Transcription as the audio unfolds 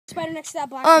spider next to that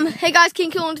black Hey guys,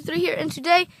 King Kill 123 here, and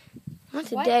today, not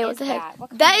today, what the heck?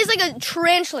 That is like a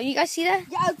tarantula. You guys see that?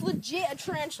 Yeah, it's legit a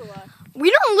tarantula. We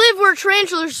don't live where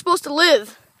tarantulas are supposed to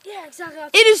live. Yeah, exactly.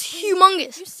 It is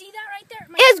humongous. You see that right there?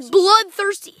 It has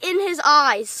bloodthirsty in his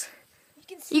eyes.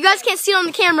 You guys can't see it on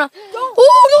the camera. Don't.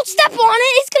 Oh, don't step on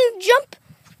it. It's gonna jump.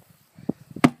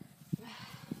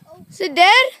 Is it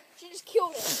dead? She just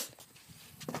killed it.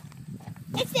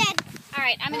 It's dead. All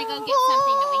right, I'm gonna go get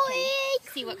something that we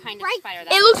can see what kind of spider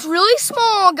that It is. looks really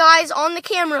small, guys, on the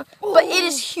camera, but it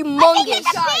is humongous. It's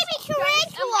a baby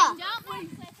tarantula.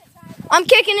 I'm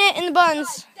kicking it in the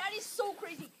buns. That is so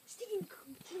crazy. Stinking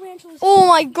tarantulas. Oh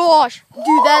my gosh,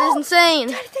 dude, that is insane.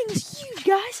 That thing is huge,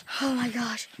 guys. Oh my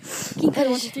gosh. King That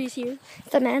Kill is- 123 is here.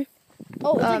 Is that man?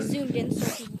 Oh, it's like zoomed in.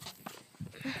 So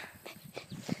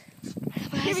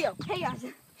here we go. Hey guys.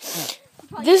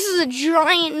 This is a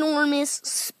giant, enormous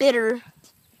spitter.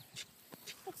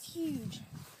 That's huge.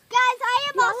 Guys, I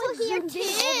am Yeah, also like here zoomed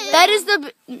in. too. That is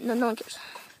the... No one cares.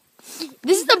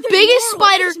 This is the biggest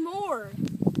spider... There's more.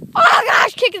 Oh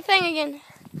gosh, kick the thing again.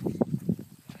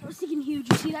 I was thinking huge.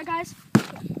 You see that, guys?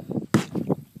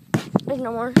 There's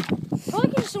no more. Probably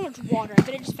because there's so much water. I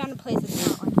bet it just found a place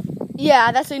that's not like.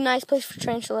 Yeah, that's a nice place for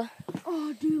tarantula.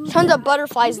 Oh, dude. look Tons at of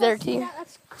butterflies that. there You guys see too. that?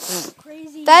 That's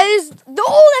crazy. That is... Oh,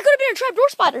 that could have been a trapdoor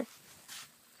spider.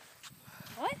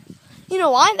 What? You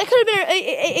know why? That could have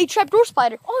been a trapdoor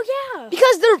spider. Oh yeah.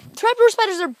 Because trapdoor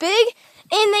spiders are big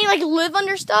and they like live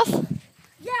under stuff.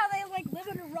 Yeah, they like live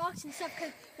under rocks and stuff. Cause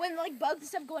when like bugs and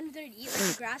stuff go under there to eat like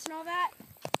the grass and all that,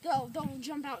 they'll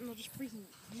jump out and they'll just freaking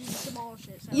demolish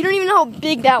it. So. You don't even know how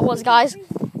big that was, guys.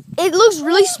 It looks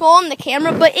really small on the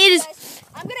camera, but it is Guys,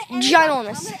 I'm gonna end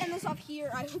ginormous. I'm gonna end this off here.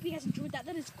 I hope you guys enjoyed that.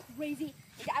 That is crazy.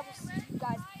 And I will see you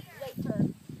guys later.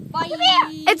 Bye.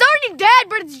 It's already dead,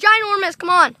 but it's ginormous. Come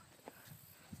on.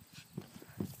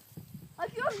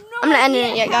 Like, you have no I'm not ending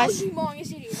idea it yet, how guys.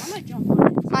 humongous it is. I'm gonna jump on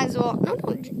it. Might as well. No,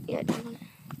 don't. Yeah, jump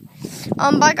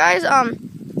on it. Bye, guys.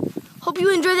 Hope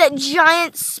you enjoyed that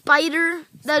giant spider.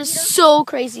 That is so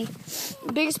crazy.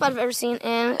 Biggest spider I've ever seen.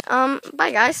 And,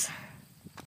 bye, guys.